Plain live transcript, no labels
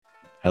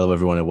Hello,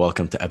 everyone, and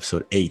welcome to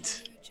episode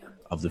 8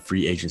 of the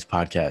Free Agents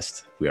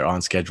podcast. We are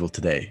on schedule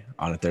today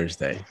on a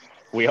Thursday.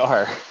 We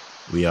are.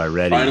 We are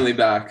ready. Finally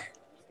back.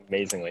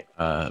 Amazingly.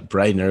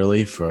 Bright and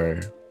early for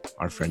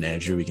our friend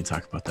Andrew. We can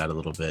talk about that a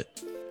little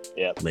bit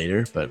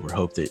later, but we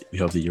hope that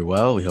you're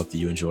well. We hope that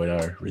you enjoyed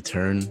our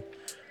return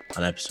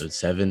on episode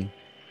 7.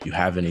 If you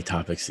have any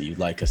topics that you'd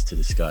like us to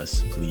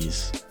discuss,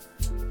 please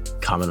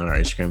comment on our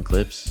Instagram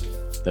clips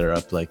that are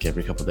up like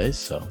every couple days.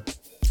 So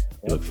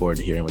we look forward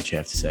to hearing what you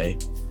have to say.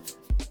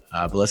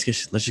 But let's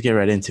just get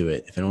right into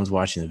it. If anyone's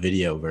watching the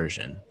video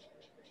version,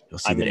 you'll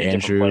see that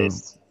Andrew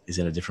is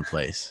in a different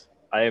place.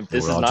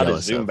 This is not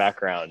a Zoom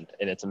background,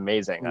 and it's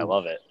amazing. I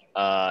love it.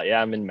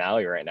 I'm in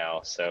Maui right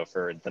now, so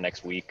for the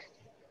next week,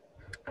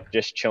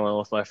 just chilling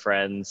with my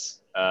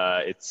friends.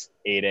 It's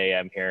 8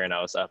 a.m. here, and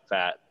I was up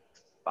at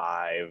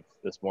 5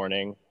 this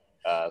morning.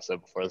 So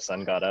before the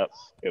sun got up,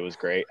 it was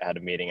great. I had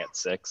a meeting at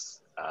 6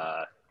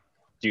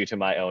 due to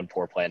my own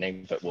poor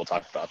planning, but we'll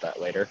talk about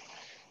that later.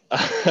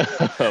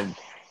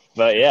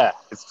 But yeah,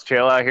 it's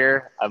chill out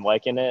here. I'm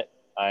liking it.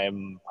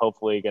 I'm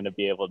hopefully going to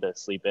be able to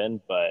sleep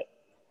in, but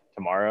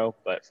tomorrow.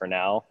 But for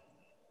now,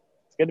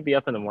 it's good to be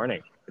up in the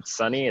morning. It's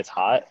sunny. It's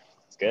hot.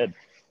 It's good.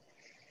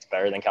 It's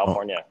better than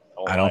California.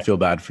 I don't feel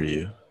bad for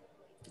you.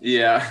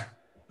 Yeah.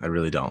 I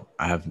really don't.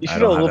 You should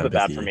feel a little bit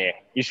bad for me.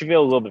 You should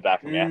feel a little bit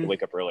bad for me. I have to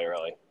wake up really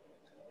early.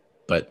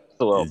 But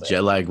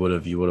jet lag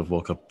you would have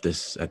woke up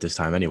at this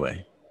time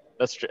anyway.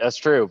 That's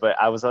true.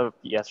 But I was up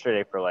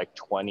yesterday for like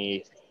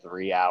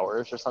 23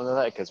 hours or something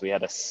like that because we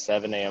had a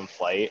 7 a.m.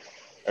 flight.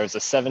 It was a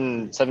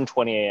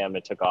 7:20 a.m.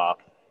 it took off,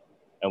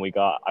 and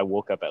I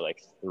woke up at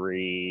like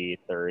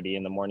 3:30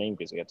 in the morning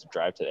because we had to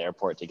drive to the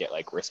airport to get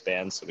like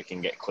wristbands so we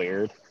can get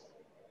cleared.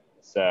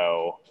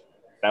 So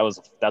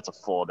that's a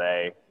full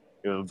day.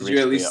 Did you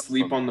at least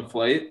sleep on the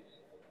flight?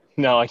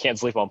 No, I can't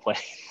sleep on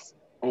planes.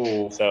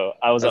 Oh, so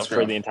I was up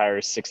for the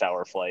entire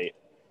 6-hour flight.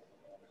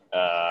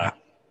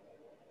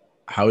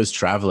 How is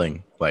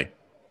traveling? Like,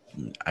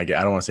 I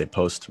don't want to say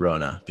post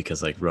Rona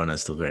because like Rona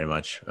is still very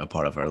much a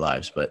part of our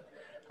lives, but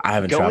I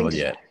haven't traveled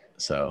yet.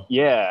 So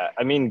yeah,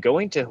 I mean,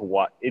 going to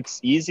Hawaii, it's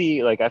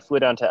easy. Like I flew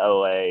down to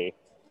LA,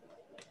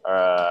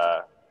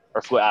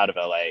 or flew out of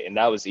LA, and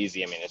that was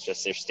easy. I mean, it's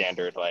just their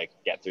standard like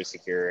get through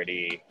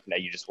security. Now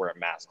you just wear a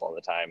mask all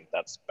the time.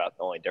 That's about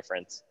the only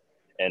difference,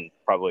 and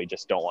probably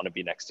just don't want to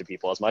be next to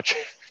people as much.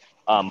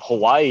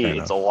 Hawaii,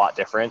 it's a lot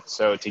different.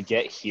 So to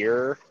get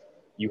here,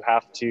 you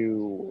have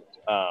to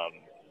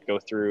go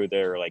through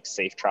their like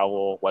safe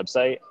travel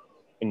website,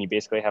 and you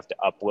basically have to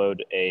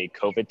upload a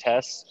COVID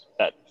test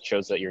that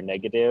shows that you're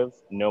negative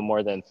no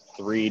more than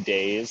 3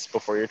 days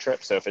before your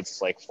trip. So if it's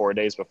like 4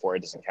 days before,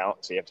 it doesn't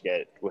count. So you have to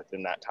get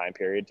within that time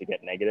period to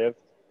get negative.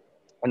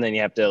 And then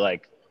you have to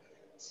like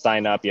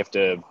sign up. You have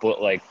to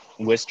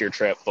list your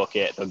trip, book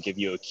it. They'll give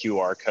you a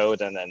QR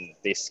code, and then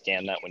they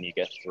scan that when you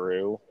get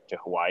through to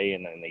Hawaii,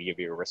 and then they give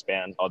you a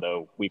wristband.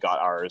 Although we got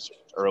ours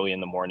early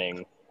in the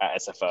morning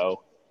at SFO.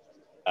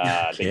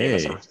 They gave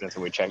us a wristband, so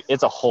we checked.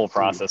 It's a whole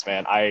process,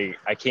 man. I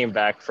came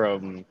back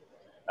from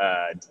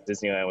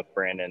Disneyland with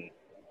Brandon,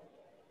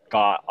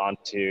 got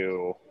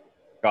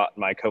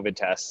my COVID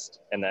test,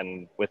 and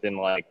then within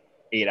like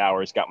 8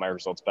 hours got my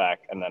results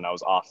back, and then I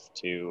was off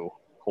to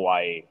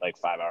Hawaii like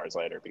 5 hours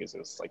later because it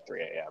was like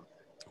 3 a.m.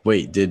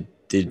 Wait, did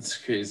it's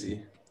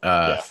crazy.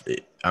 Yeah.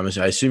 I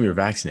assume you're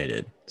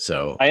vaccinated,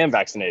 so I am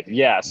vaccinated.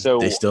 Yeah, so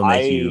they still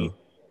make you.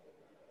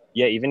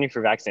 Yeah, even if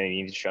you're vaccinated,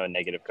 you need to show a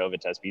negative COVID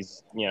test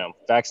because,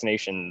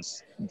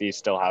 vaccinations, these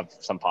still have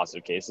some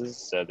positive cases.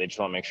 So they just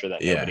want to make sure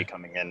that nobody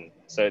coming in.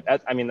 So,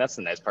 that's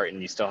the nice part.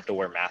 And you still have to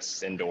wear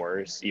masks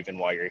indoors even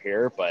while you're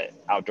here. But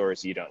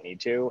outdoors, you don't need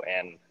to.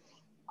 And,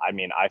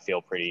 I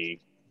feel pretty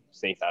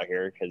safe out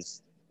here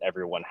because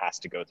everyone has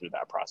to go through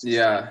that process.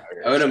 Yeah,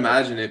 I would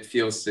imagine it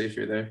feels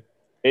safer there.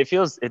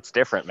 It's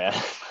different, man.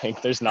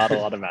 Like, there's not a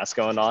lot of masks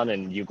going on,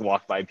 and you can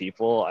walk by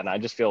people. And I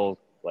just feel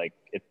like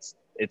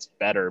it's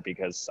better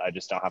because I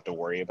just don't have to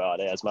worry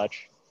about it as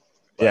much.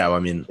 But,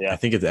 I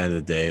think at the end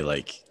of the day,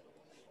 like,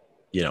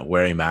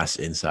 wearing masks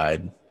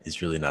inside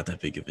is really not that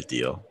big of a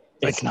deal.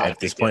 Like, at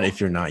this point, if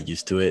you're not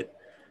used to it,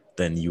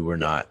 then you were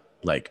not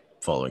like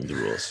following the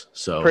rules.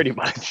 So pretty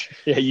much,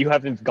 yeah, you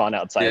haven't gone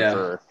outside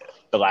for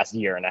the last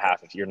year and a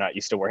half if you're not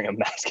used to wearing a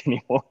mask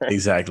anymore.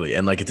 Exactly,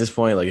 and like at this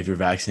point, like if you're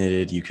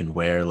vaccinated, you can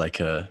wear like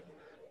a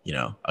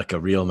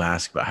real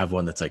mask, but have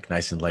one that's like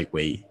nice and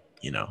lightweight.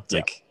 It's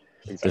like.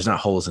 Exactly. There's not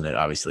holes in it,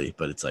 obviously,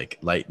 but it's like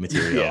light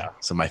material.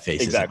 So my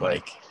face isn't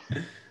like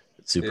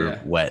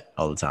super wet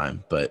all the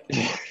time. But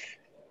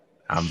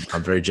I'm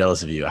very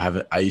jealous of you.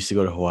 I used to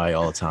go to Hawaii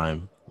all the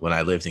time when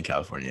I lived in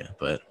California,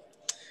 but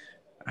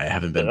I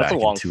haven't been back in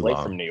too long. That's a long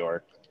flight from New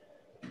York.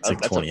 It's like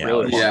 20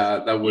 hours.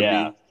 Yeah, that would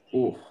be.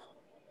 Ooh.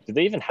 Do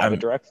they even have a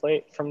direct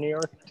flight from New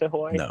York to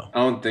Hawaii? No. I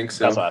don't think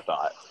so. That's what I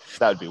thought.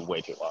 That would be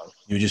way too long.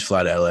 You would just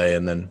fly to LA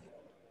and then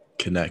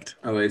connect.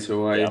 LA to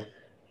Hawaii. Yeah.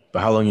 But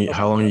how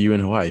long are you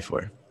in Hawaii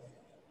for?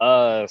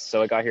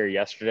 So I got here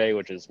yesterday,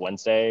 which is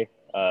Wednesday,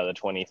 the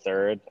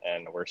 23rd,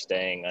 and we're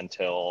staying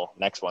until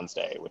next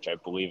Wednesday, which I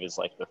believe is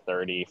like the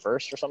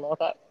 31st or something like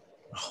that.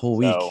 A whole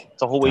week. So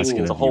it's a whole week. That's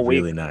gonna it's a be whole week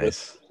really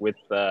nice. with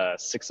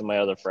 6 of my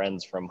other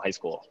friends from high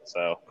school.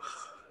 So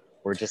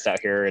we're just out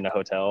here in a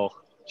hotel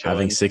chilling.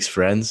 Having 6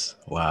 friends.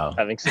 Wow.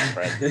 Having 6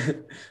 friends.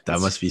 That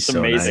must be so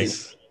amazing.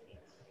 Nice.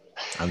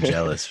 I'm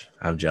jealous.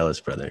 I'm jealous,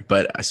 brother.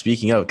 But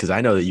speaking of, because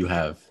I know that you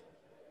have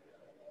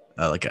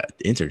like an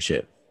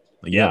internship,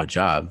 like you have a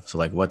job. So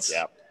like, what's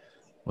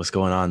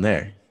going on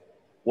there?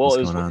 Well,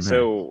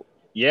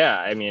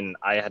 I mean,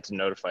 I had to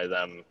notify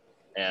them,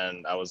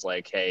 and I was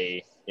like,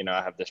 hey, you know,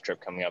 I have this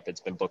trip coming up. It's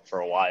been booked for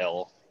a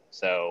while,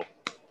 so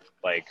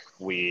like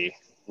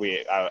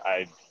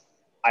I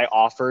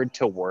offered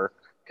to work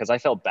because I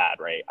felt bad,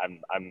 right?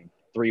 I'm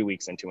 3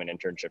 weeks into an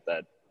internship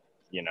that,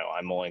 you know,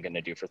 I'm only going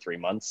to do for 3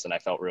 months, and I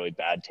felt really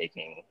bad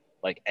taking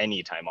like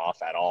any time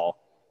off at all.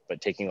 But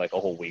taking like a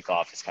whole week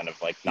off is kind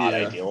of like not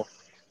ideal,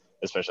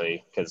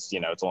 especially because, you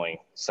know, it's only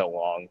so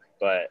long.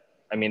 But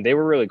I mean, they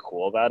were really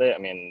cool about it. I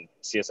mean,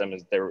 CSM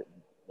is there.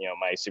 You know,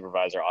 my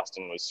supervisor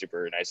Austin was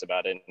super nice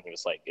about it, and he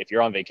was like, "If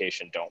you're on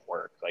vacation, don't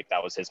work." Like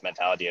that was his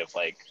mentality of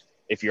like,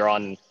 if you're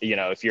on, you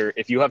know, if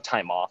you have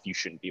time off, you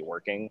shouldn't be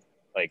working.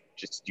 Like,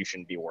 just you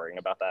shouldn't be worrying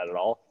about that at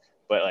all.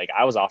 But like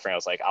I was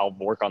like, I'll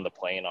work on the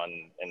plane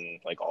in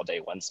like all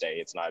day Wednesday.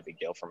 It's not a big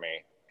deal for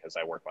me because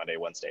I work Monday,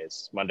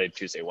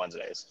 Tuesday,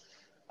 Wednesdays.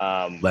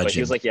 But he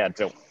was like, he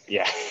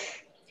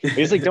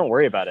was like, don't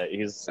worry about it.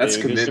 He was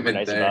super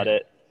nice about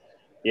it.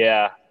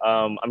 Yeah.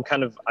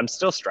 I'm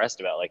still stressed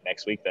about like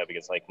next week though,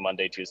 because like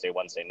Monday, Tuesday,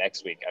 Wednesday,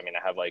 next week, I mean, I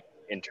have like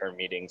intern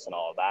meetings and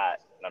all of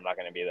that, and I'm not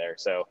going to be there.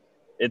 So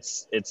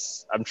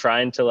I'm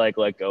trying to like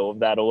let go of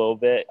that a little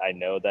bit. I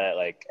know that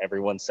like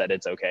everyone said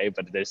it's okay,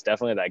 but there's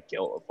definitely that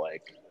guilt of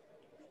like,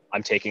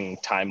 I'm taking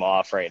time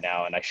off right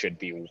now and I should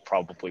be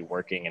probably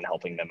working and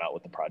helping them out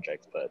with the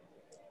project. But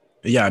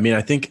yeah, I mean,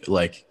 I think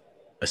like,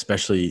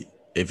 especially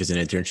if it's an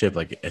internship,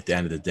 like at the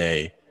end of the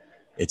day,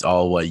 it's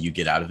all what you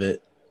get out of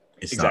it.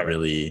 It's not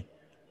really,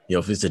 you know,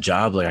 if it's a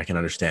job, like I can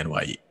understand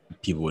why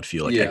people would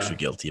feel like extra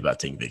guilty about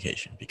taking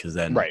vacation, because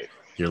then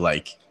you're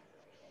like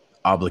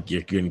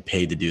you're getting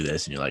paid to do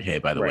this, and you're like, hey,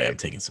 by the way, I'm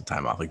taking some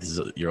time off. Like this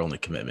is your only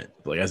commitment.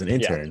 But like as an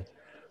intern,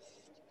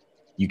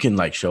 you can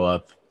like show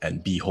up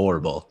and be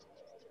horrible.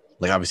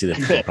 Like obviously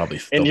they'll probably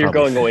and you're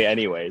going away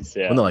anyways.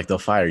 Yeah. Well, no, like they'll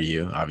fire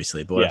you,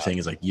 obviously. But what I'm saying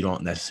is like you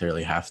don't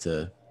necessarily have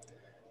to,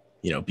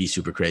 you know, be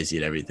super crazy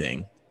at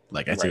everything.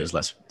 Like I'd say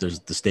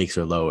the stakes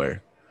are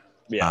lower.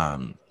 Yeah.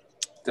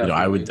 You know,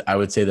 I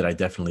would say that I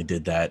definitely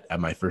did that at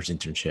my first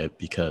internship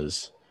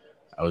because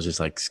I was just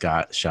like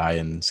shy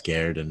and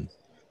scared and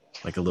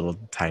like a little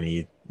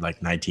tiny like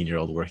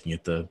 19-year-old working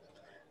at the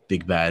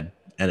big bad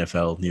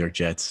NFL New York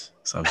Jets.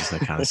 So I was just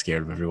like kind of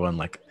scared of everyone.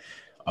 Like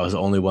I was the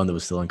only one that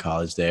was still in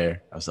college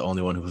there. I was the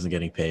only one who wasn't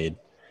getting paid.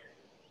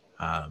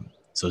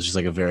 So it's just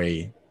like a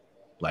very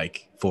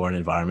like foreign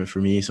environment for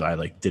me. So I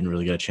like didn't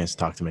really get a chance to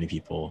talk to many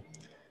people.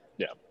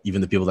 Yeah.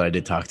 Even the people that I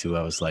did talk to,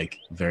 I was like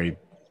very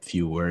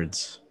few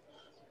words.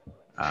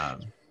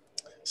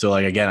 So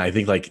like, again, I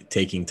think like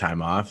taking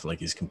time off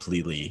like is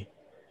completely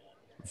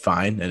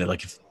fine. And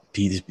like if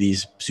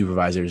these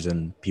supervisors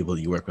and people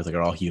that you work with like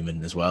are all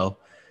human as well.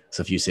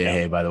 So if you say,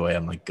 hey, by the way,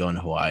 I'm like going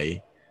to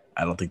Hawaii,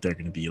 I don't think they're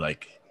going to be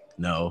like,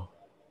 no,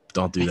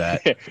 don't do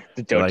that.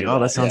 They're like, oh,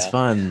 that sounds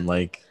fun.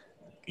 Like,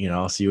 you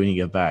know, I'll see you when you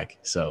get back.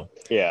 So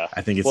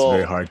I think it's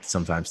very hard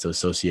sometimes to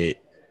associate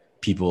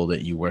people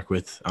that you work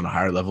with on a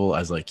higher level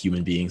as like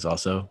human beings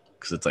also,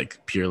 because it's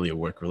like purely a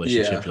work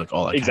relationship. You're like,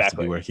 oh, I have to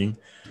be working.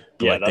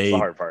 But like, that's the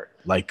hard part.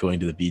 Like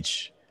going to the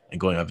beach and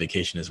going on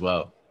vacation as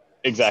well.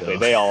 Exactly. So.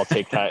 They all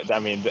take time. I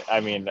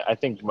mean, I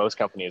think most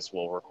companies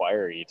will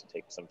require you to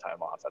take some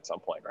time off at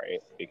some point, right?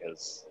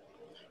 Because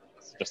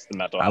it's just the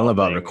mental health. I don't know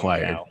about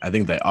required. You know. I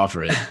think they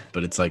offer it,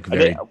 but it's like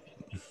very.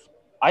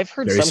 I've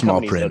heard very some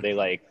companies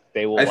that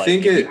they will. I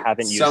think if you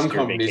haven't used some your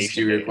companies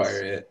vacation do days,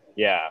 require it.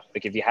 Yeah,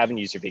 like if you haven't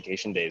used your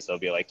vacation days, they'll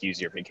be like,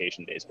 use your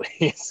vacation days,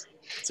 please.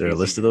 Is there a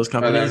list of those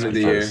companies?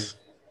 Because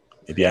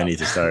maybe I need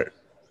to start.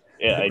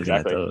 Yeah,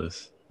 exactly.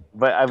 Those.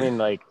 But I mean,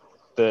 like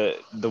the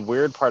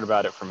weird part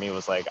about it for me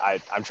was like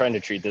I'm trying to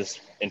treat this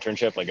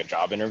internship like a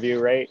job interview,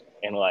 right?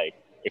 And like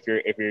if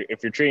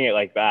you're treating it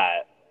like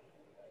that,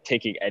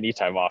 taking any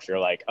time off, you're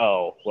like,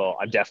 oh well,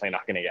 I'm definitely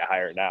not going to get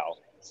hired now.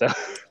 So I'm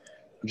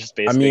just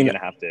basically going to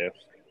have to.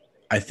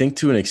 I think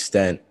to an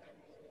extent,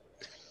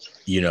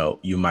 you know,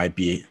 you might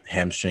be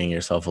hamstringing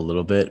yourself a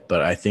little bit,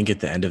 but I think at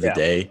the end of the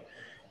day,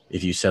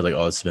 if you said like,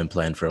 oh, it's been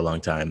planned for a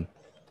long time,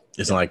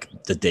 it's not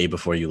like the day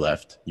before you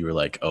left, you were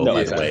like, oh,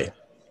 by the way,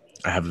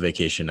 I have a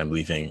vacation. I'm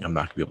leaving. I'm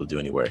not gonna be able to do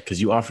any work. Because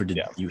you offered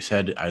to, you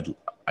said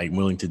I'm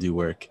willing to do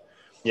work.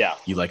 Yeah.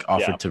 You like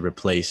offered to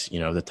replace, you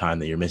know, the time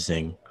that you're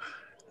missing.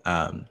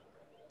 And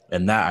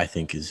that I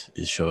think is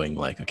showing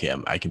like, okay,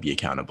 I can be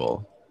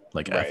accountable.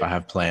 Like if I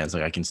have plans,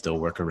 like I can still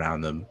work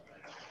around them.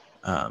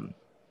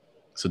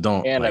 So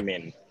don't. And I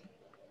mean,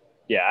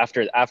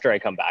 after I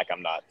come back,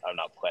 I'm not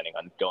planning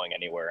on going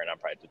anywhere, and I'm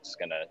probably just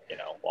gonna, you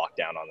know, lock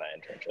down on that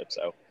internship.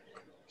 So,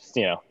 just,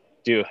 you know,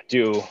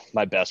 do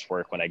my best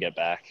work when I get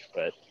back,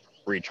 but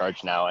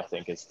recharge now, I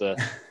think, is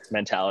the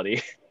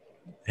mentality.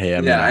 Hey,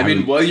 I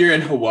mean, while you're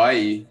in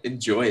Hawaii,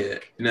 enjoy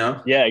it, you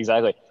know? Yeah,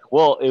 exactly.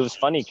 Well, it was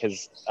funny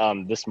because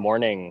this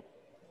morning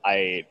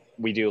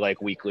we do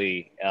like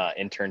weekly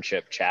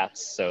internship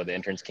chats so the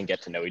interns can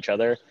get to know each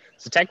other.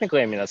 So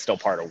technically, I mean, that's still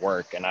part of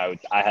work. And I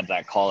had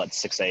that call at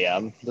 6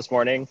 a.m. this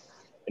morning,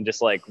 and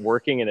just like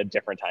working in a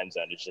different time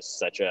zone is just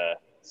such a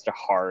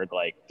hard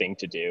like thing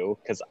to do,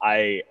 because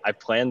I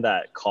planned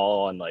that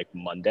call on like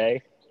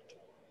Monday.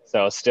 So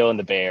I was still in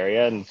the Bay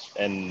Area,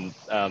 and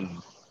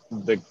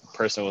the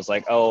person was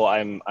like, "Oh,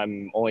 I'm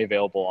only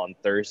available on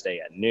Thursday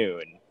at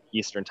noon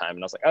Eastern time,"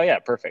 and I was like, "Oh yeah,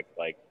 perfect."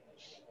 Like,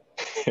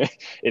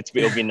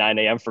 it'll be 9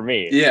 a.m. for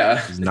me.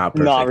 Yeah, it's not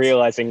perfect. Not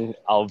realizing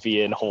I'll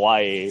be in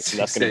Hawaii, and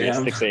that's going to be a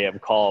 6 a.m.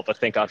 call. But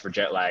thank God for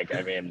jet lag.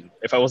 I mean,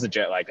 if I wasn't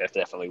jet lagged, I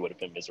definitely would have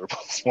been miserable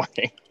this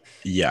morning.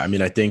 Yeah, I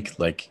mean, I think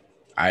like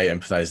I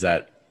empathize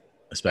that,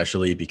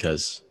 especially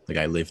because like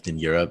I lived in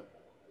Europe.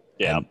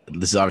 Yeah,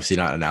 and this is obviously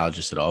not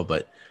analogous at all,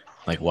 but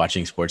like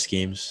watching sports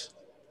games,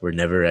 we're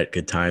never at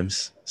good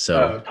times.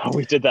 So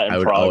we did that in I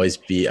would Prague. always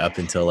be up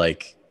until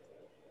like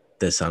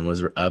the sun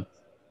was up.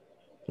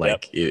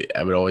 Like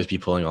I would always be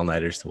pulling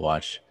all-nighters to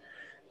watch,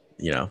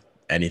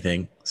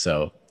 anything.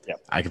 So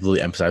I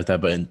completely emphasize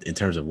that. But in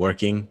terms of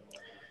working,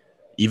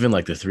 even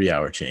like the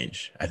 3-hour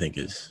change, I think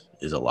is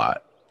a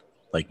lot.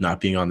 Like not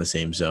being on the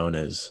same zone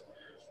as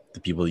the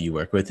people you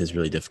work with is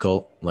really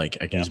difficult. Like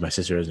I can use my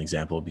sister as an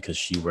example because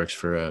she works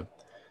for a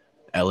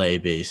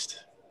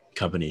LA-based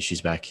company.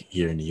 She's back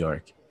here in New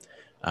York.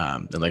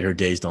 And like her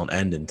days don't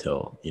end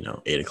until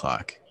 8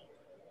 o'clock.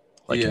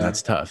 Like, and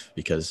that's tough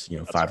because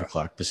 5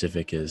 o'clock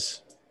Pacific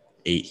is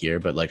 8 here.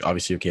 But like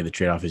obviously, okay, the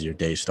trade-off is your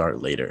days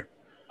start later.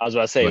 I was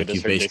about to say, like,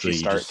 does she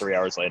start 3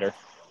 hours later?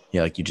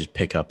 Yeah, like you just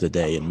pick up the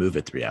day and move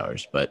it 3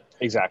 hours. But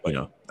exactly,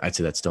 I'd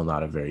say that's still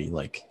not a very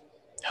like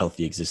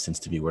healthy existence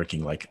to be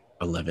working like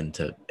 11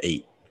 to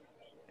 8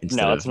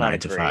 instead of 9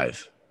 to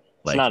 5.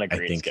 Like, it's not a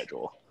great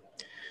schedule.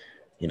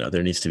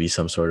 There needs to be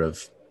some sort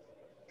of,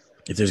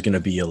 if there's going to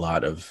be a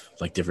lot of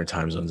like different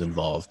time zones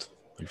involved,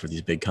 like for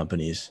these big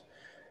companies,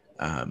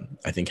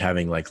 I think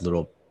having like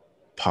little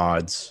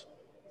pods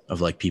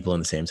of like people in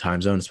the same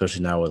time zone,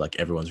 especially now where like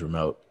everyone's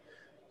remote,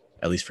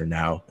 at least for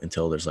now,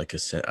 until there's like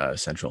a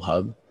central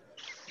hub,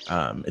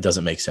 it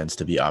doesn't make sense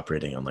to be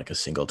operating on like a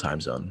single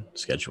time zone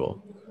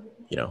schedule,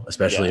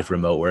 especially if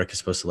remote work is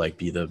supposed to like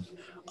be the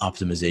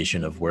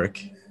optimization of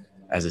work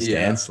as it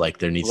stands. Like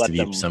there needs to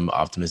be some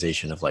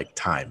optimization of like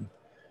time.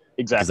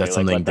 Exactly. Because that's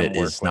something that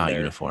is not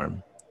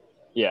uniform.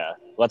 Yeah.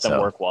 Let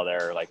them work while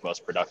they're like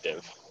most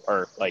productive,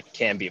 or like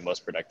can be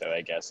most productive,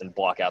 I guess, and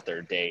block out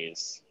their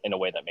days in a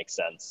way that makes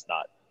sense.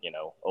 Not,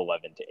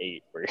 11 to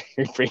 8, where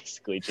you're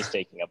basically just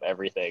taking up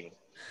everything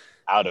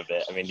out of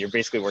it. I mean, you're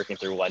basically working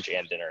through lunch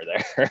and dinner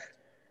there.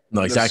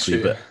 No,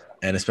 exactly. But,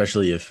 and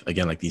especially if,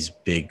 again, like these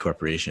big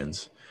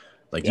corporations,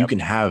 like you can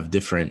have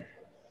different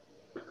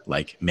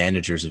like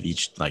managers of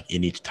each, like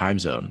in each time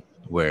zone,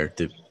 where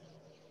the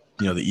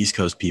East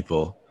Coast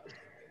people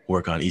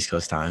work on East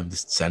Coast time, the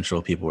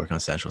Central people work on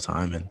Central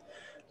time, and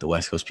the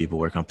West Coast people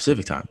work on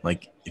Pacific time.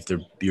 Like if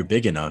you're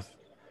big enough,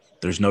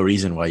 there's no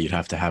reason why you'd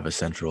have to have a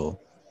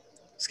central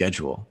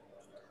schedule.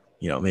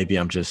 Maybe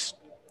I'm just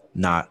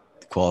not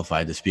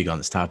qualified to speak on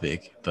this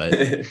topic, but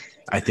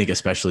I think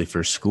especially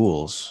for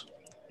schools,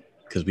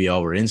 because we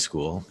all were in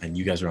school and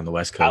you guys were on the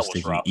West Coast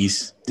taking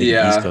East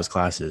Coast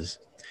classes,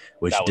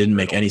 which didn't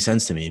make any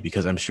sense to me,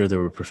 because I'm sure there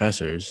were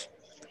professors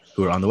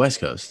who were on the West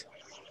Coast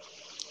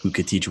who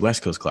could teach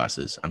West Coast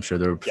classes. I'm sure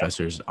there were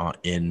professors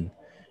in,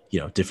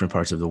 different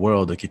parts of the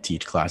world that could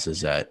teach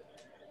classes at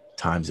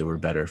times that were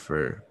better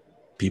for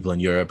people in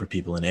Europe or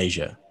people in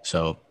Asia.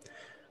 So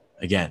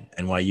again,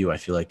 NYU, I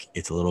feel like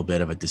it's a little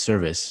bit of a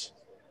disservice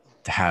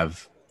to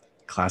have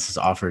classes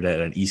offered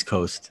at an East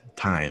Coast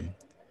time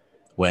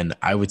when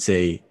I would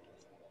say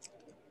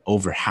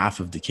over half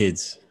of the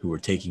kids who are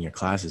taking your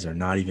classes are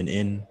not even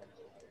in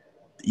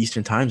the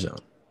Eastern time zone.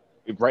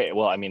 Right.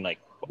 Well, I mean, like,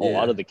 a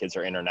lot of the kids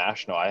are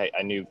international. I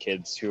knew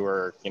kids who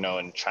were,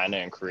 in China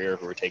and Korea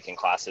who were taking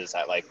classes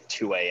at like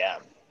 2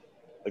 a.m.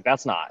 Like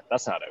that's not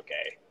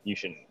okay. You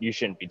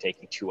shouldn't be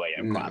taking 2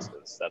 a.m.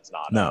 classes. That's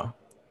not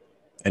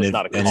and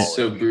it's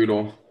so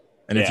brutal.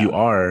 And if you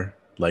are,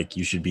 like,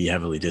 you should be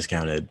heavily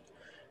discounted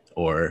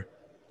or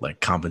like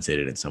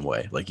compensated in some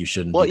way. Like you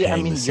shouldn't be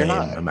paying the same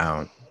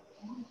amount.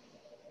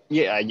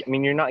 Yeah, I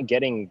mean, you're not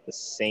getting the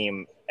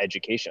same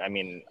education. I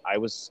mean, I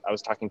was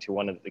talking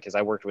to because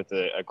I worked with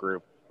a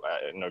group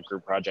in a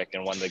group project,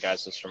 and one of the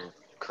guys was from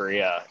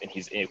Korea, and he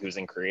was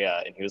in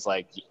Korea, and he was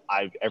like,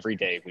 every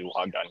day we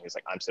logged on, he was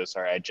like, I'm so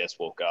sorry, I just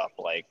woke up,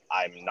 like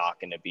I'm not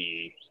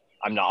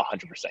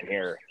 100%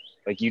 here.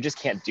 Like you just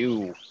can't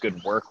do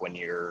good work when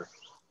you're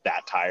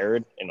that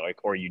tired, and like,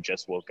 or you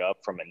just woke up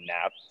from a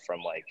nap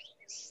from like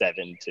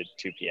 7 to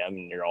 2 p.m.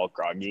 and you're all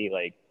groggy.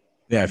 Like,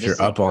 yeah, if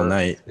you're up all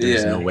night,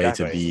 there's no way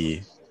to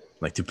be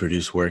like to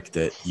produce work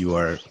that you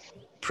are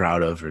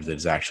proud of or that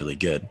is actually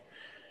good.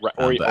 Right.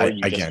 Or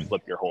you just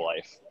flip your whole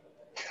life.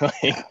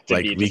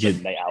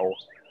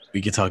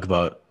 We could talk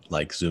about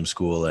like Zoom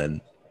school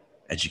and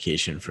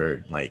education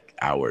for like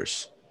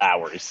hours.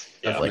 hours.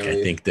 Yeah. Like,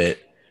 I think that,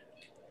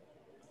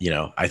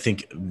 I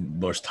think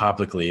most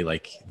topically,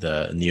 like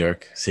the New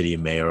York City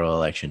mayoral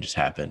election just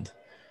happened.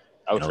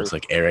 Oh, and it looks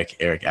like Eric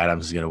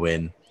Adams is going to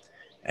win.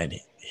 And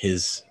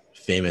his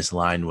famous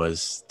line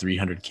was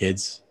 300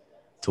 kids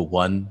to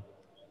one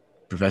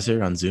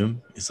professor on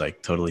Zoom is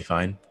like totally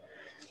fine.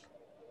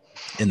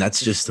 And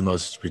that's just the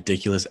most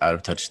ridiculous out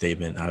of touch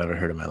statement I've ever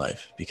heard in my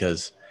life,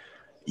 because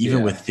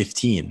even with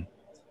 15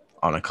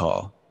 on a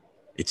call,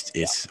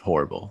 it's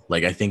horrible.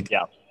 Like, I think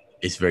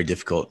it's very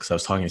difficult, because I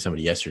was talking to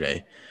somebody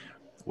yesterday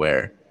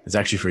where it's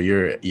actually for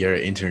your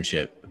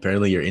internship.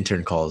 Apparently your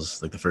intern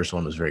calls, like the first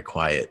one was very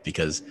quiet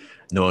because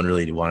no one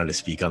really wanted to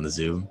speak on the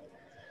Zoom.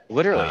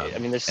 Literally. I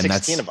mean, there's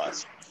 16 of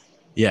us.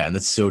 Yeah. And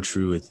that's so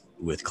true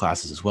with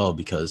classes as well,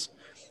 because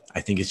I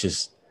think it's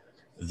just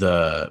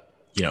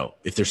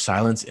if there's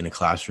silence in a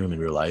classroom in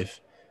real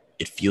life,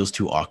 it feels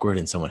too awkward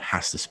and someone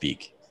has to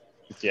speak.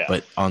 Yeah.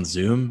 But on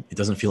Zoom, it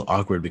doesn't feel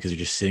awkward because you're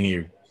just sitting at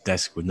your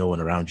desk with no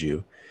one around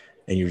you,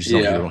 and you just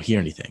you don't hear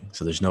anything.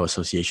 So there's no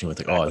association with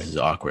like, oh, this is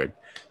awkward.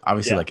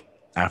 Obviously, like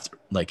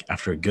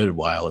after a good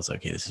while, it's like,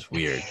 okay, this is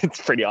weird.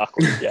 It's pretty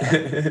awkward.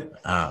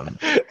 Yeah.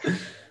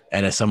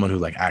 And as someone who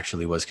like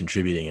actually was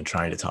contributing and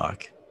trying to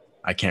talk,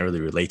 I can't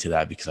really relate to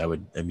that, because I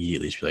would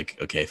immediately just be like,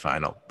 okay,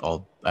 fine,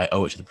 I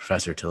owe it to the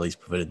professor to at least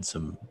put in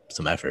some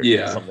effort.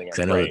 Yeah. Because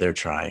I know that they're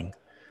trying.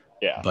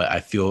 Yeah. But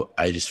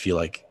I just feel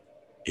like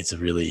it's a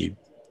really,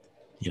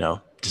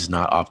 just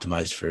not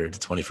optimized for the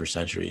 21st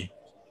century.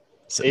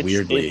 So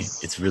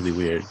it's really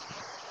weird.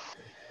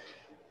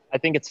 I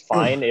think it's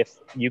fine if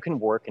you can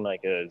work in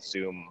like a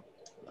Zoom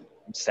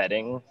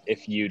setting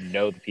if you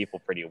know the people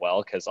pretty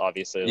well, because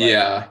obviously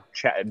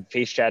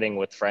face chatting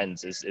with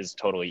friends is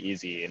totally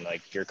easy, and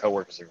like your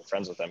coworkers or your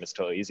friends with them is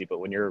totally easy. But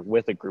when you're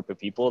with a group of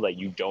people that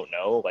you don't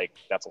know, like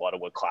that's a lot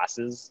of what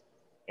classes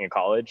in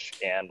college,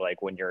 and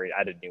like when you're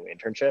at a new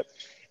internship,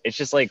 it's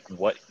just like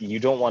what you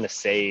don't want to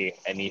say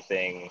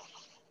anything.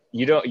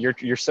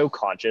 You're so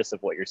conscious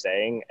of what you're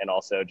saying, and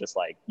also just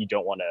like you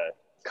don't want to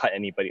cut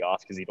anybody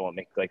off because you don't want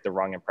to make like the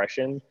wrong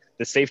impression.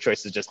 The safe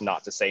choice is just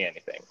not to say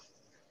anything.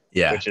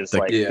 Yeah, which is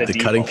the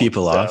cutting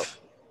people off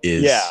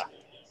is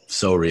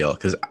so real,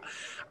 because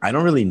I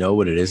don't really know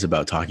what it is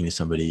about talking to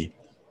somebody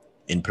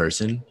in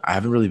person. I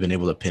haven't really been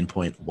able to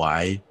pinpoint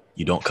why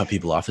you don't cut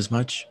people off as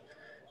much,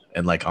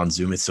 and like on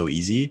Zoom it's so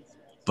easy.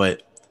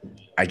 But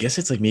I guess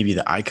it's like maybe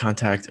the eye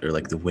contact, or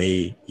like the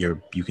way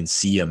you can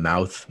see a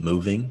mouth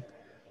moving,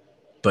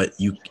 but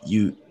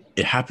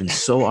it happens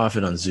so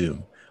often on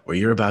Zoom where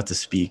you're about to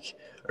speak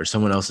or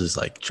someone else is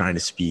like trying to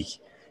speak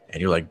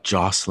and you're like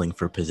jostling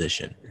for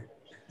position.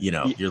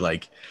 You're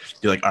like,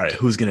 all right,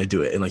 who's going to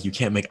do it? And like, you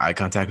can't make eye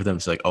contact with them.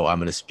 It's like, oh, I'm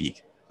going to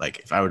speak. Like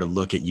if I were to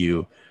look at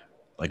you,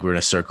 like we're in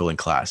a circle in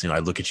class, I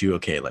look at you,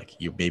 okay, like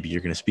maybe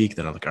you're going to speak.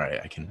 Then I'm like, all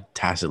right, I can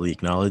tacitly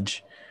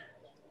acknowledge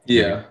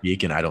you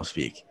speak and I don't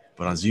speak.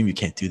 But on Zoom, you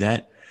can't do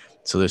that.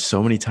 So there's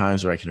so many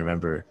times where I can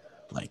remember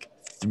like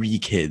 3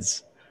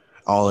 kids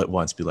all at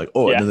once be like,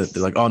 oh, and then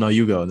they're like, oh, no,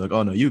 you go. And they're like,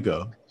 oh, no, you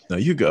go. No,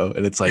 you go.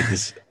 And it's like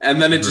this.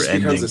 And then it just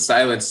becomes a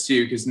silence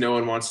too, because no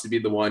one wants to be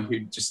the one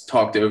who just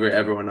talked over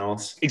everyone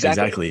else.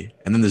 Exactly.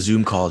 And then the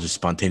Zoom call just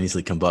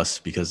spontaneously combusts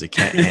because it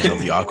can't handle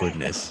the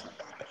awkwardness.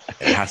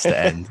 It has to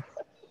end.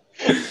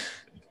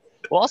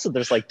 Well, also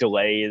there's like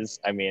delays.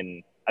 I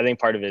mean, I think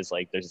part of it is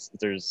like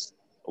there's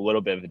a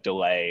little bit of a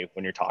delay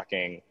when you're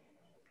talking,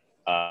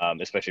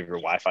 especially if your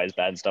Wi-Fi is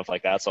bad and stuff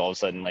like that. So all of a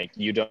sudden, like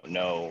you don't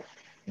know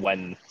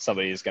when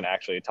somebody is going to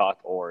actually talk,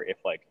 or if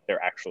like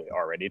they're actually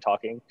already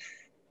talking.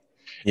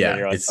 Yeah, and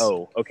you're like,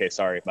 oh, okay,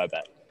 sorry, my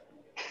bad.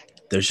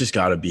 There's just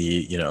got to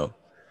be,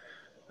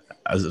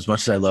 as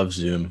much as I love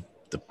Zoom,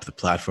 the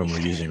platform we're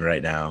using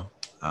right now,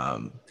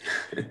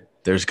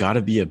 there's got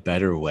to be a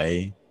better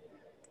way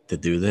to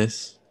do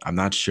this. I'm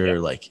not sure,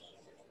 like,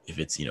 if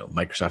it's,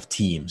 Microsoft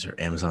Teams or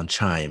Amazon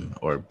Chime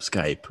or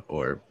Skype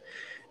or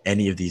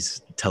any of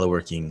these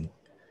teleworking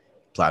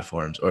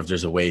platforms, or if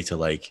there's a way to,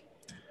 like,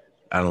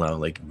 I don't know,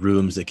 like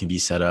rooms that can be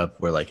set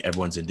up where like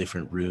everyone's in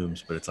different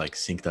rooms, but it's like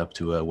synced up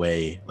to a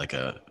way, like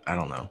I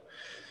don't know,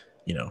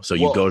 so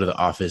you go to the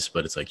office,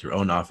 but it's like your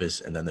own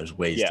office. And then there's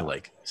ways to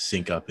like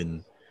sync up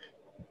in,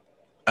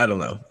 I don't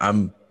know.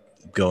 I'm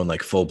going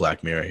like full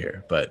Black Mirror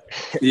here, but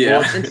yeah.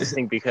 Well, it's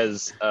interesting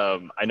because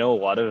I know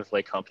a lot of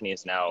like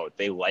companies now,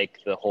 they like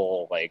the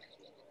whole like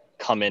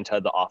come into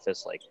the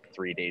office like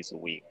 3 days a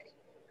week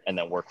and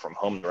then work from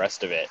home the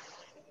rest of it.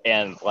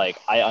 And like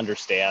I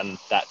understand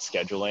that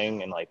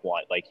scheduling and like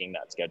liking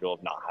that schedule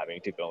of not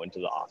having to go into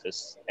the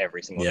office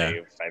every single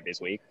day, 5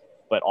 days a week.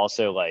 But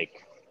also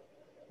like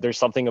there's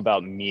something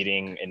about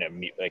meeting in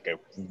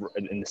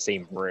in the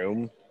same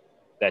room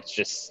that's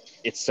just,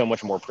 it's so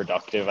much more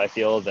productive, I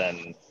feel,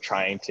 than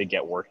trying to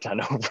get work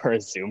done over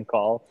a Zoom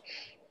call.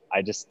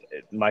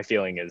 My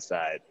feeling is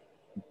that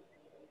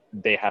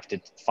they have to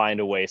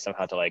find a way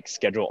somehow to like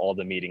schedule all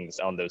the meetings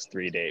on those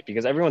 3 days,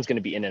 because everyone's going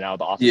to be in and out of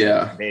the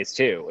office on days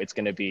too. It's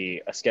going to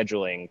be a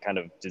scheduling kind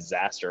of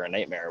disaster, a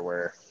nightmare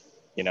where,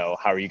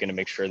 how are you going to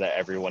make sure that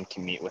everyone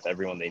can meet with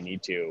everyone they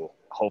need to,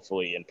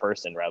 hopefully in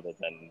person rather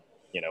than,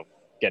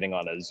 getting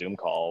on a Zoom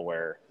call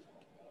where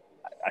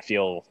I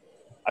feel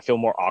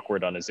more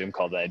awkward on a Zoom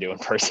call than I do in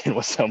person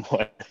with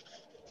someone.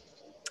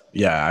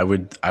 Yeah, I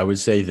would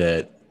say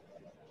that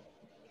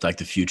like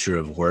the future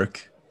of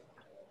work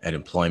and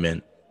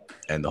employment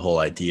and the whole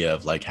idea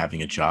of like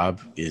having a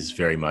job is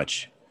very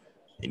much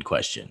in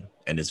question,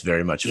 and it's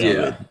very much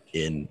fluid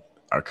in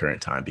our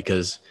current time,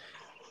 because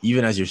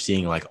even as you're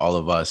seeing like all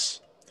of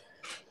us,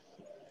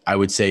 I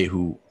would say,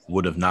 who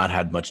would have not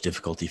had much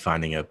difficulty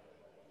finding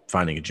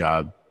a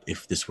job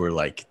if this were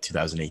like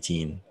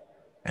 2018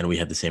 and we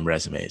had the same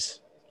resumes.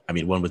 I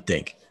mean, one would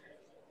think.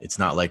 It's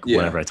not like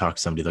whenever I talk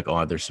to somebody, like,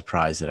 oh, they're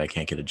surprised that I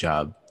can't get a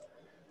job.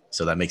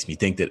 So that makes me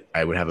think that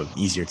I would have an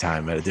easier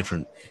time at a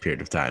different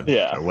period of time,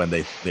 or when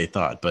they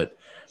thought. But,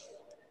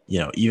 you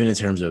know, even in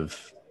terms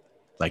of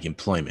like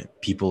employment,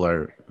 people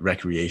are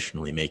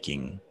recreationally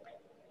making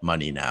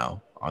money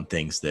now on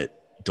things that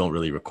don't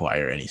really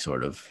require any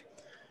sort of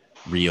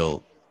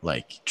real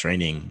like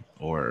training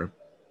or,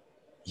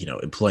 you know,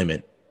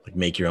 employment, like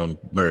make your own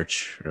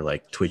merch or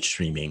like Twitch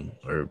streaming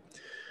or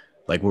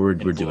like what we're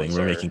doing.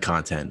 We're making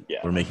content.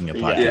 We're making a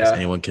podcast.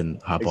 Anyone can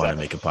hop on and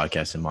make a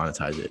podcast and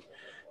monetize it.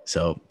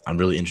 So I'm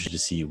really interested to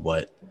see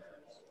what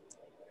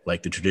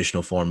like the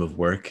traditional form of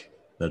work,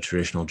 the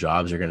traditional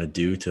jobs are going to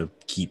do to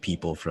keep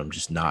people from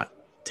just not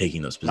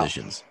taking those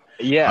positions.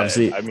 Yeah.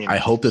 Obviously, I mean, I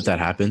hope that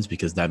happens,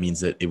 because that means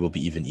that it will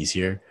be even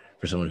easier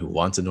for someone who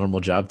wants a normal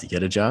job to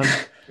get a job,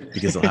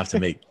 because they'll have to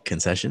make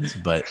concessions.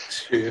 But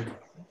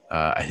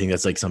I think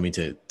that's like something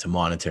to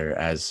monitor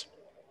as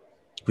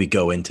we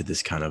go into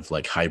this kind of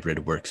like hybrid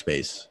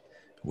workspace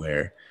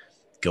where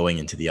going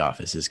into the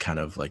office is kind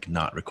of like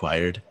not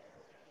required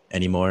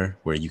anymore,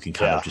 where you can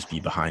kind of just be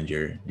behind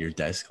your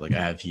desk like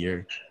I have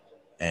here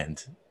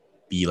and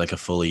be like a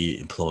fully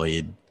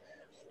employed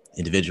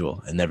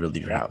individual and never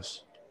leave your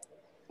house.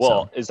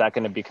 Well, is that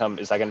going to become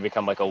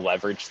like a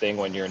leverage thing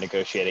when you're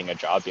negotiating a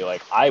job? You're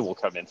like, I will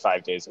come in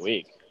 5 days a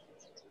week.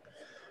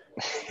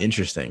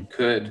 Interesting.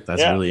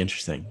 That's really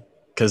interesting,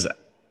 because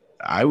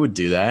I would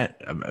do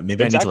that.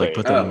 Maybe I need to like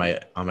put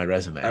that on my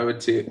resume. I would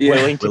too.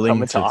 Willing to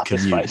come into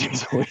office 5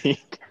 days a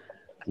week.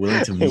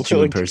 Willing to meet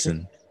you in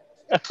person.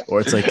 Or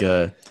it's like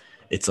a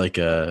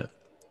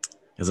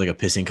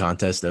pissing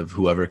contest of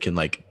whoever can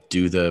like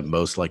do the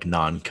most like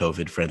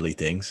non-COVID friendly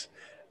things.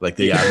 Like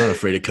I'm not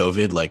afraid of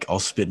COVID. Like I'll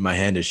spit in my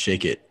hand and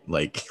shake it.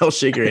 Like I'll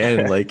shake your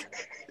hand and like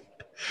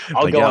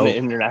I'll go on an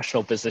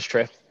international business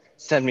trip.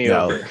 Send me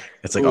over.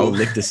 It's like, I'll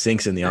lick the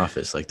sinks in the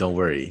office. Like, don't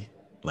worry.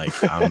 Like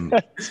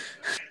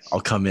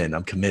I'll come in.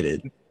 I'm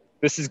committed.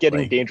 This is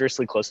getting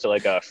dangerously close to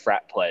like a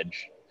frat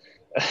pledge.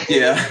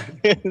 Yeah.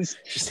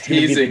 Just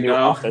teasing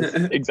now.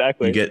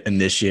 Exactly. You get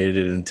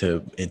initiated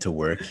into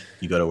work.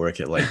 You go to work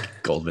at like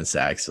Goldman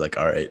Sachs. Like,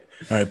 all right,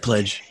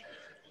 pledge.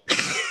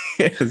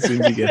 As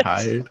soon as you get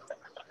hired.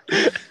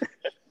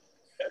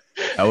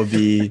 That would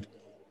be,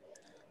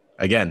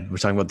 again, we're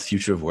talking about the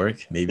future of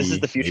work. Maybe this is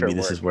the future of work.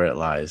 This is where it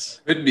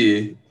lies. Could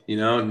be, you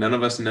know, none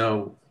of us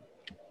know.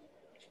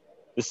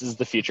 This is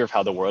the future of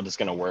how the world is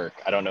going to work.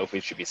 I don't know if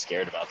we should be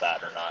scared about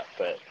that or not,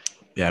 but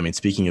yeah, I mean,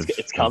 speaking of,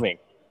 it's coming.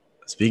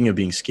 Speaking of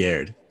being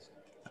scared,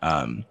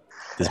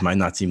 this might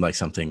not seem like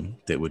something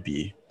that would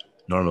be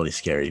normally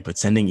scary, but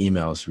sending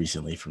emails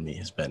recently for me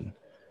has been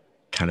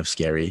kind of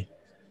scary.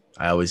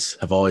 I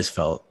have always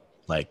felt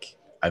like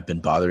I've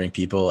been bothering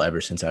people ever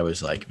since I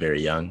was like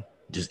very young,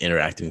 just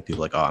interacting with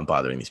people like, oh, I'm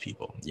bothering these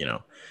people, you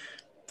know.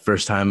 The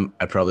first time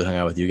I probably hung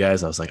out with you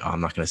guys, I was like, oh,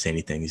 I'm not going to say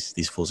anything.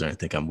 These fools are going to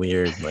think I'm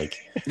weird. Like,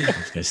 I'm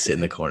just going to sit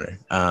in the corner.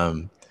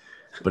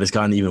 But it's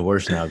gotten even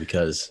worse now,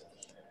 because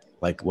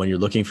like when you're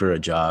looking for a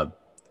job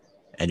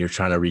and you're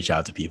trying to reach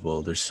out to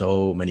people, there's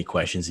so many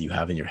questions that you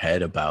have in your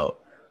head about,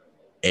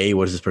 A,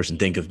 what does this person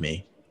think of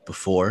me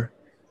before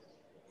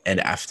and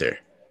after?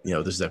 You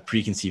know, there's that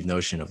preconceived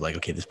notion of like,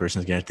 okay, this person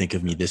is going to think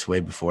of me this way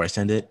before I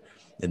send it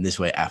and this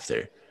way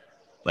after.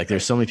 Like,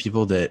 there's so many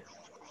people that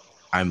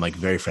I'm like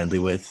very friendly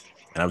with,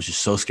 and I was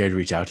just so scared to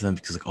reach out to them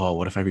because like, oh,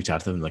 what if I reach out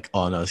to them and like,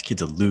 oh no, this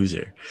kid's a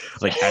loser.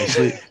 Like,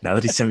 actually, now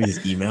that he sent me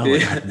this email,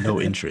 like, I have no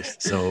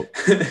interest. So,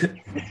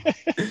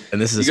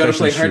 and this is, you got to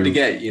play hard to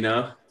get, you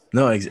know?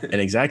 No, and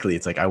exactly.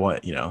 It's like,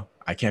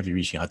 I can't be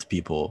reaching out to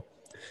people,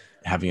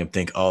 having them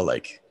think, oh,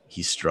 like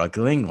he's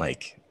struggling.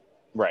 Like,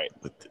 right.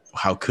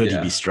 How could he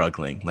be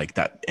struggling like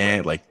that,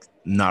 and like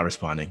not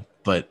responding?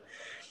 But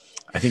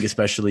I think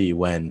especially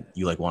when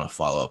you like want to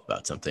follow up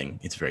about something,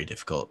 it's very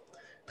difficult,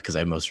 because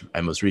I most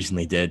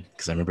recently did,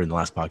 because I remember in the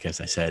last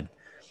podcast I said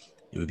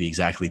it would be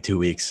exactly 2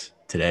 weeks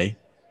today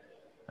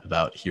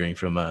about hearing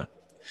from a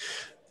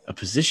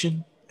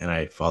position, and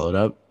I followed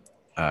up.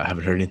 I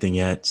haven't heard anything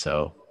yet,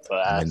 so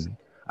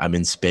I'm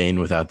in Spain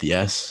without the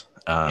S.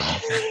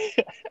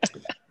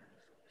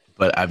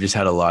 But I've just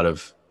had a lot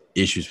of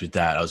issues with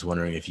that. I was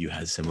wondering if you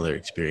had similar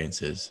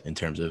experiences in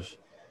terms of,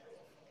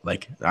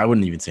 like, I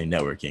wouldn't even say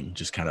networking,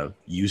 just kind of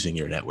using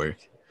your network.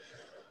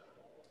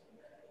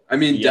 I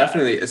mean,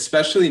 definitely,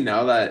 especially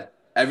now that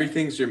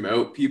everything's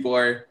remote, people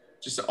are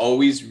just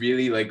always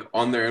really like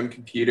on their own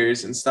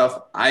computers and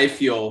stuff. I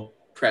feel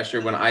pressure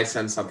when I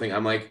send something.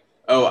 I'm like,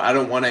 oh, I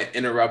don't want to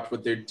interrupt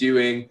what they're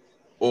doing,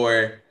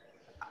 or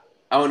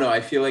I don't know.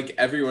 I feel like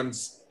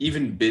everyone's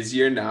even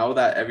busier now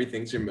that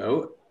everything's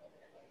remote.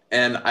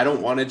 And I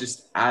don't want to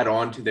just add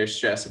on to their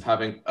stress of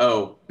having,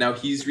 oh, now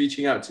he's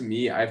reaching out to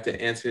me. I have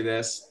to answer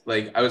this.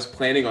 Like, I was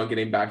planning on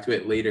getting back to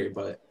it later,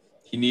 but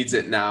he needs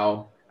it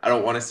now. I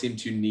don't want to seem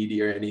too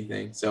needy or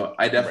anything. So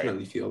I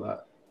definitely feel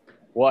that.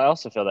 Well, I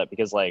also feel that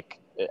because like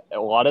a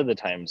lot of the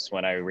times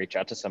when I reach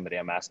out to somebody,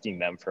 I'm asking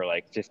them for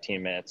like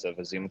 15 minutes of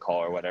a Zoom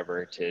call or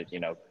whatever to,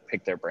 you know,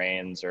 pick their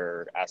brains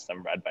or ask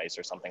them advice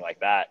or something like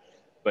that.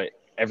 But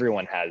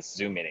everyone has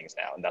Zoom meetings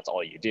now, and that's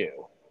all you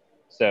do.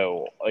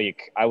 So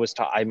like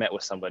I met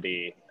with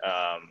somebody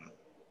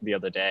the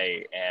other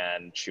day,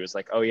 and she was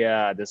like, oh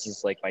yeah, this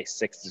is like my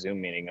 6th Zoom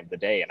meeting of the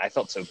day. And I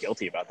felt so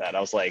guilty about that. I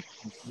was like,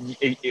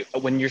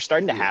 when you're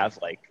starting to have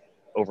like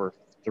over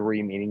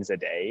 3 meetings a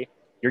day,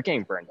 you're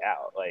getting burned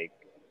out. Like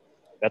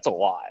that's a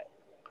lot.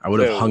 I would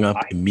have hung up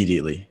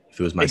immediately if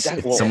it was my.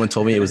 Exactly. If someone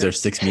told me it was their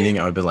 6th meeting,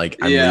 I would be like,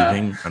 "I'm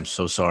leaving. I'm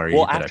so sorry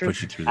that I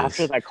put you through this."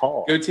 After that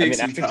call, go take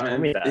some after time. She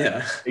told me that,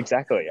 yeah,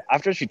 exactly.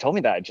 After she told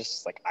me that,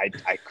 just like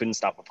I couldn't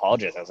stop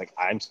apologizing. I was like,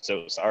 "I'm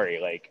so sorry."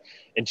 Like,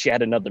 and she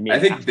had another meeting.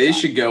 I think they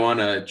should go on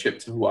a trip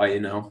to Hawaii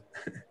now.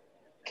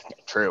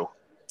 True.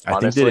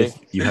 Honestly, I think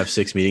that if you have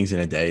 6 meetings in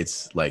a day,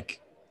 it's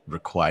like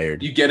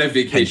required. You get a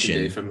vacation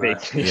day from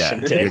that.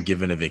 You're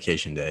given a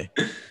vacation day.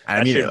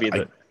 That should be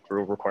the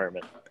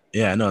requirement.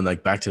 Yeah, no, and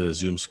like back to the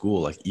Zoom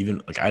school, like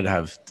even like I'd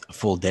have a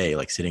full day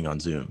like sitting on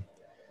Zoom,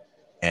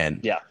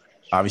 and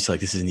obviously like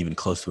this isn't even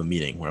close to a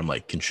meeting where I'm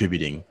like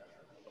contributing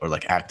or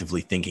like actively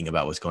thinking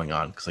about what's going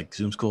on, because like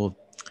Zoom school,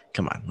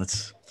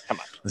 let's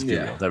be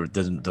real,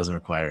 that doesn't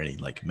require any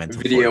like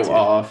mental video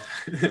off.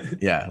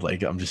 Yeah,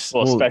 like I'm just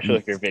especially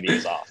if your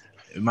video's off.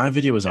 My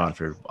video was on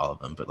for all of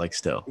them, but like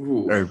still,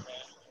 or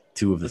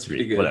 2 of the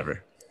 3,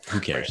 whatever.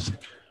 Who cares?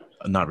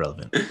 Not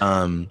relevant.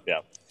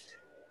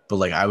 But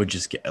like I would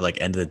just get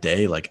like end of the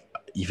day, like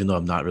even though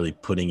I'm not really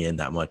putting in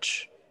that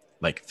much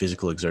like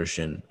physical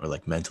exertion or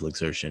like mental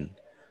exertion,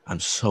 I'm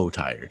so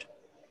tired.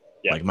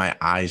 Like my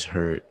eyes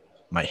hurt,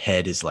 my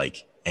head is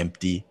like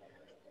empty.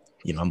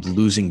 You know, I'm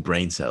losing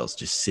brain cells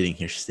just sitting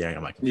here staring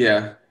at my computer.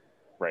 Yeah.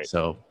 Right.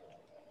 So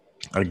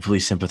I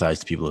completely sympathize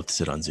to people who have to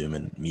sit on Zoom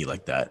and meet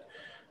like that.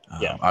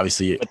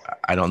 Obviously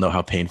I don't know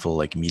how painful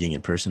like meeting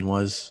in person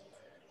was,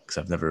 because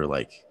I've never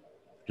like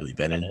really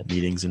been in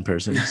meetings in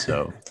person.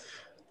 So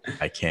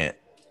I can't,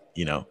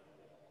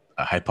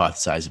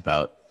 hypothesize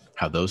about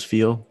how those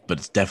feel, but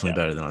it's definitely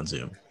better than on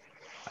Zoom.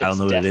 I don't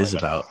know what it is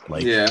about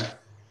like this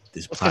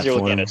platform. Because you're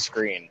looking at a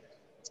screen.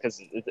 It's because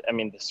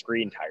the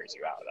screen tires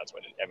you out. That's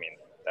what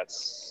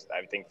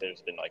I think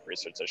there's been like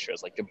research that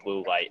shows like the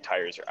blue light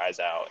tires your eyes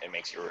out.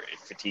 It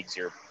fatigues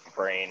your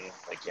brain.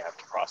 Like you have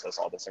to process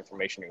all this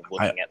information. You're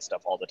looking at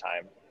stuff all the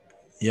time.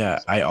 Yeah,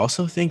 I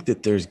also think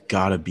that there's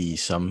gotta be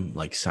some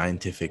like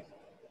scientific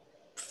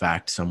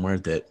fact somewhere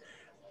that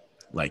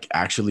like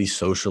actually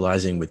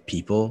socializing with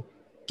people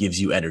gives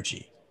you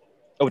energy.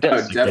 Oh, it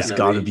does. It's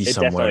got to be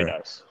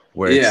somewhere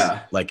where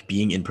it's like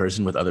being in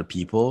person with other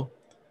people,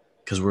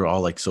 because we're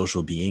all like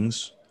social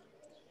beings,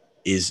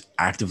 is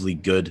actively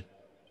good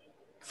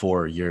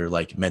for your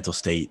like mental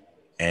state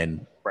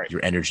and your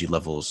energy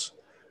levels.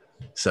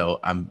 So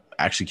I'm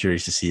actually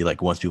curious to see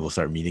like once people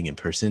start meeting in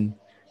person,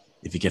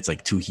 if it gets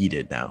like too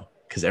heated now,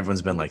 because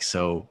everyone's been like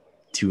so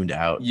tuned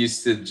out,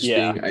 used to just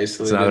being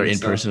isolated. So now they're in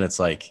person. It's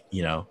like,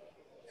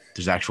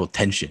 there's actual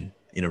tension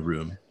in a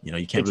room. You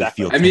can't really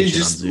feel tension. I mean,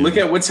 just look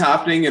at what's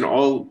happening in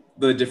all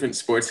the different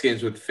sports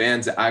games with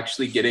fans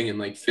actually getting in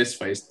like fist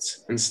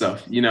fights and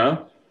stuff,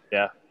 Yeah.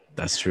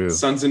 That's true.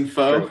 Sons and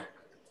foe.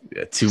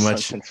 Yeah, too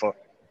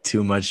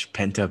much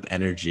pent up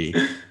energy.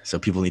 So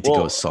people need to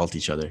go assault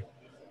each other.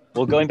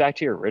 Well, going back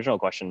to your original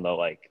question though,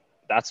 like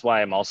that's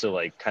why I'm also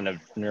like kind of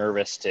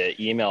nervous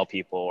to email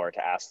people or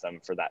to ask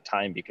them for that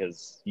time,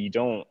 because you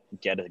don't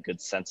get a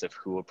good sense of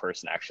who a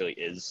person actually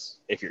is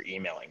if you're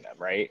emailing them,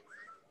 right?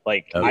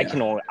 Like I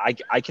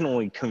can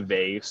only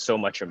convey so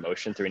much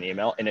emotion through an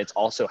email, and it's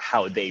also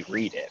how they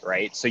read it,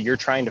 right? So you're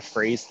trying to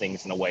phrase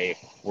things in a way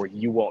where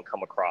you won't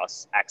come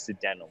across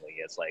accidentally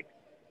as like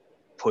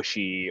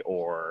pushy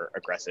or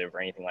aggressive or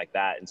anything like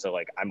that. And so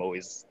like I'm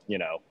always,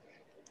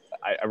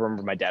 I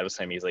remember my dad was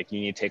telling me, he's like, you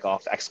need to take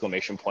off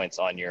exclamation points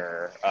on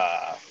your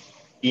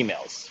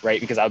emails,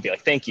 right? Because I would be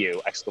like, thank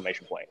you,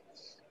 exclamation point.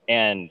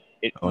 And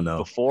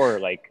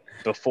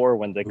before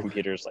when the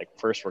computers like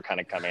first were kind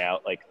of coming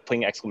out, like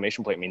putting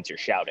exclamation point means you're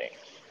shouting,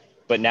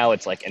 but now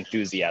it's like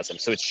enthusiasm.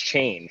 So it's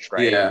changed,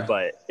 right? Yeah.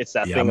 But it's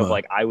that thing of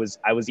like, I was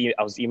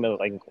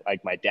emailing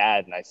like my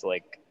dad, and I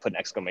like put an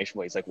exclamation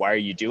point. He's like, why are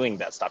you doing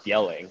that? Stop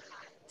yelling.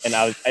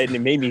 And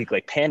it made me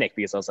like panic,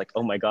 because I was like,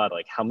 oh my God,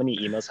 like how many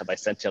emails have I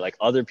sent to like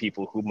other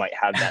people who might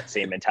have that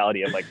same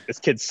mentality of like, this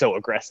kid's so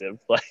aggressive.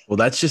 Like, well,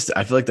 I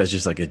feel like that's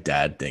just like a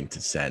dad thing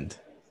to send.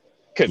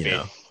 Could be.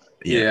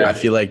 Yeah, I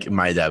feel like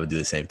my dad would do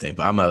the same thing,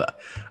 but I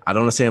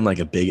don't want to say I'm like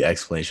a big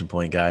exclamation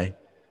point guy,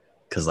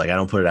 because like I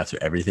don't put it after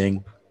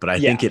everything, but I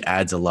think it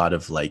adds a lot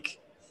of like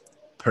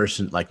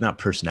not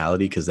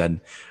personality, because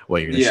then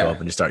you're gonna show up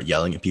and just start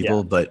yelling at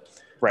people, but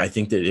I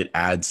think that it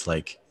adds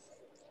like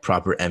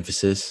proper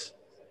emphasis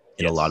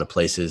in a lot of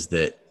places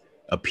that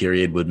a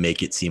period would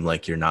make it seem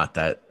like you're not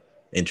that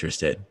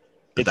interested.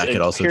 But that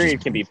could also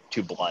period can be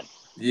too blunt.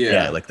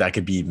 Yeah, like that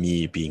could be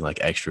me being like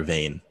extra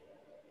vain,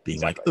 being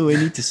like, oh, I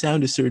need to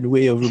sound a certain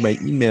way over my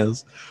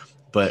emails.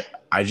 But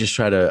I just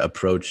try to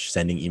approach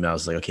sending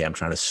emails like, okay, I'm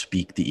trying to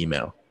speak the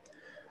email.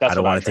 I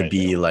don't want it to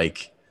be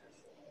like,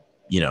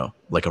 you know,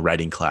 like a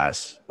writing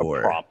class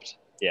or prompt.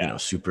 You know,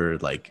 super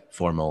like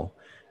formal.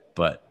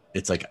 But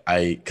it's like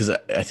because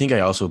I think I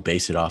also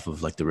base it off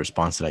of like the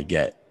response that I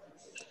get.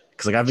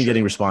 Because like I've been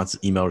getting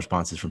email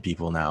responses from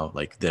people now,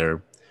 like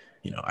they're,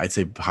 you know, I'd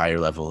say higher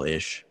level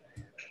ish,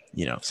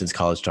 you know, since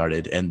college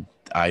started, and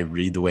I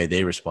read the way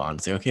they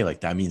respond. Say, okay,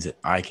 like that means that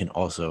I can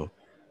also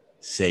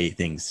say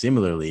things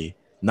similarly,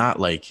 not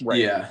like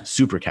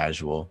super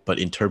casual, but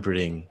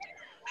interpreting,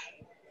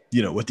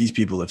 you know, what these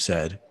people have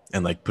said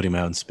and like putting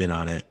my own spin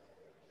on it,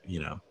 you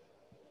know.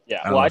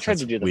 Yeah. Well, I tried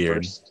to do the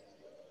first.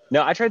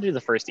 No, I tried to do the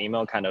first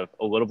email kind of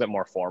a little bit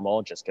more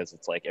formal, just because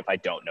it's like if I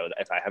don't know that,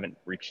 if I haven't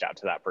reached out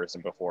to that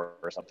person before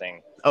or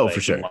something. Oh, like,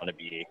 for sure. You want to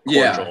be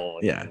cordial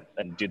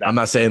and do that. I'm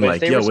not saying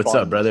like, yo, what's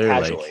up, brother?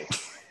 Casually, like,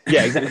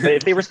 yeah, exactly. But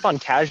if they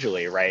respond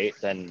casually, right,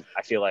 then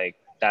I feel like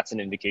that's an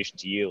indication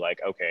to you, like,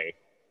 okay,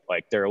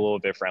 like they're a little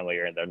bit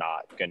friendlier and they're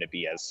not going to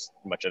be as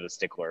much of a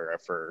stickler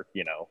for,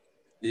 you know,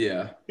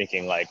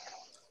 making like,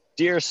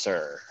 dear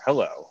sir,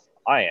 hello,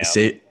 I am,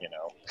 you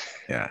know.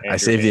 Yeah, I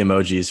saved the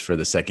emojis for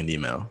the second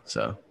email,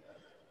 so.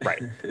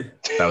 Right.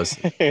 That was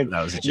a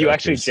joke. You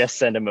actually just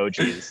send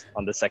emojis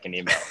on the second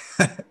email.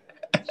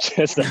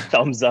 Just a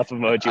thumbs up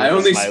emoji. I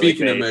only speak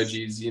in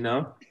emojis, you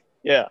know?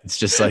 Yeah. It's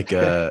just like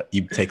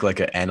you take like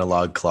an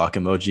analog clock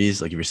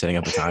emojis, like if you're setting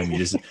up a time, you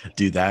just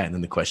do that and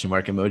then the question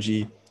mark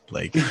emoji.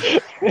 Like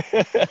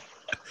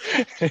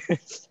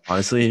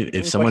honestly,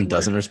 if someone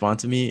doesn't respond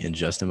to me in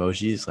just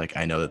emojis, like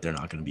I know that they're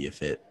not going to be a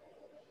fit.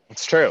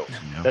 It's true.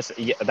 You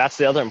know? That's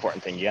the other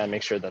important thing. You gotta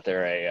make sure that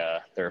they're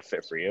a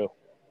fit for you.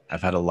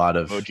 I've had a lot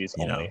of emojis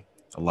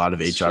a lot of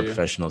HR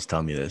professionals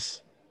tell me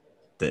this,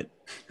 that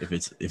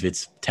if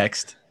it's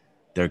text,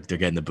 they're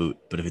getting the boot.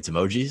 But if it's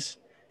emojis,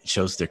 it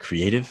shows they're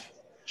creative.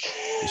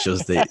 It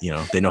shows they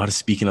they know how to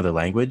speak another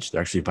language.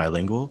 They're actually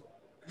bilingual.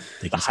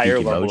 They can speak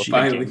emoji.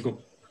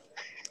 Bilingual.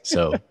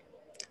 So,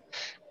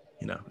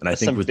 you know, and I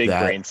think with big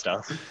that brain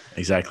stuff.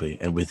 Exactly,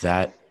 and with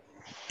that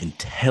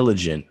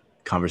intelligent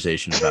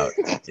conversation about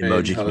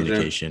emoji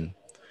communication,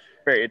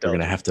 we're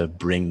gonna have to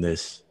bring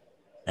this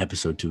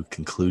episode to a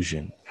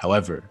conclusion.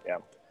 However,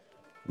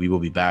 we will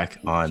be back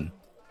on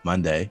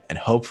Monday, and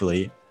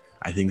hopefully,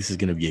 I think this is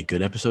gonna be a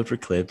good episode for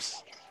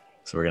clips.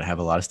 So we're gonna have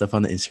a lot of stuff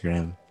on the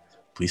Instagram.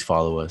 Please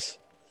follow us.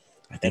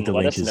 I think the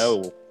link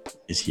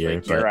is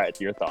here.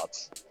 But your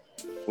thoughts.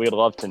 We'd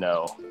love to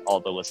know all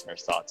the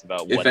listeners' thoughts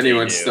about what if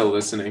anyone's still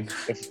listening.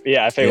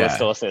 If anyone's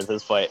still listening at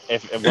this point,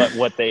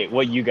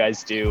 what you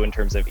guys do in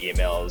terms of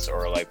emails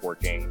or like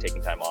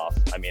taking time off.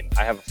 I mean,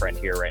 I have a friend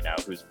here right now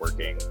who's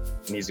working,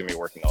 and he's gonna be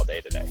working all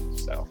day today.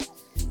 So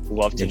we'd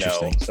love to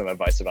know some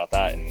advice about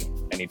that and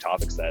any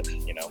topics that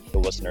the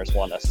listeners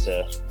want us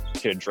to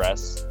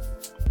address.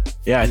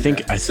 Yeah, I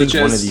think one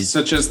of these,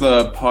 such as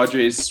the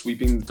Padres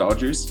sweeping the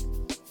Dodgers.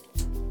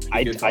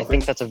 I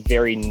think that's a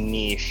very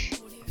niche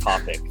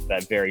topic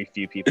that very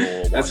few people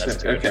want us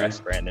to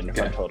address, Brandon,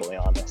 if I'm totally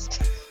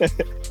honest.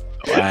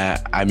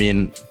 I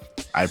mean,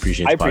 I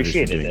appreciate the Padres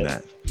for doing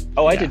that.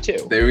 Oh, I did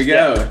too. There we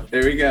go. Yeah.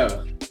 There we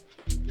go.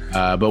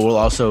 But we'll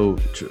also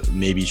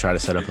maybe try to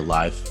set up a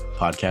live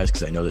podcast,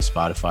 because I know that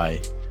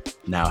Spotify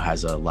now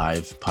has a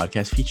live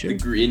podcast feature. The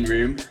green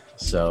room.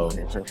 So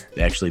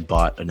they actually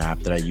bought an app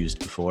that I used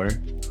before.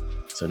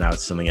 So now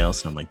it's something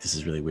else. And I'm like, this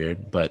is really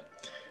weird. But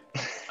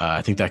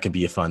I think that could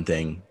be a fun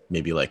thing,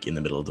 maybe like in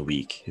the middle of the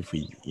week, if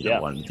we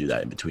wanted to do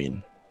that in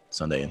between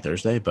Sunday and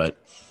Thursday. But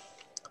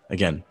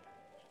again,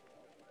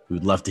 we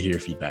would love to hear your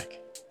feedback.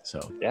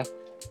 So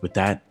with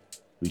that,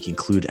 we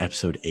conclude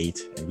episode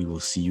 8, and we will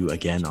see you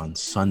again on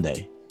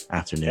Sunday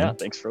afternoon. Yeah,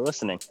 thanks for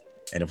listening.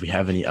 And if we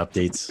have any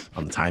updates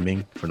on the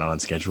timing, if we're not on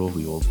schedule,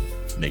 we will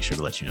make sure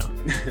to let you know.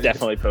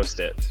 Definitely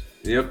post it.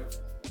 Yep.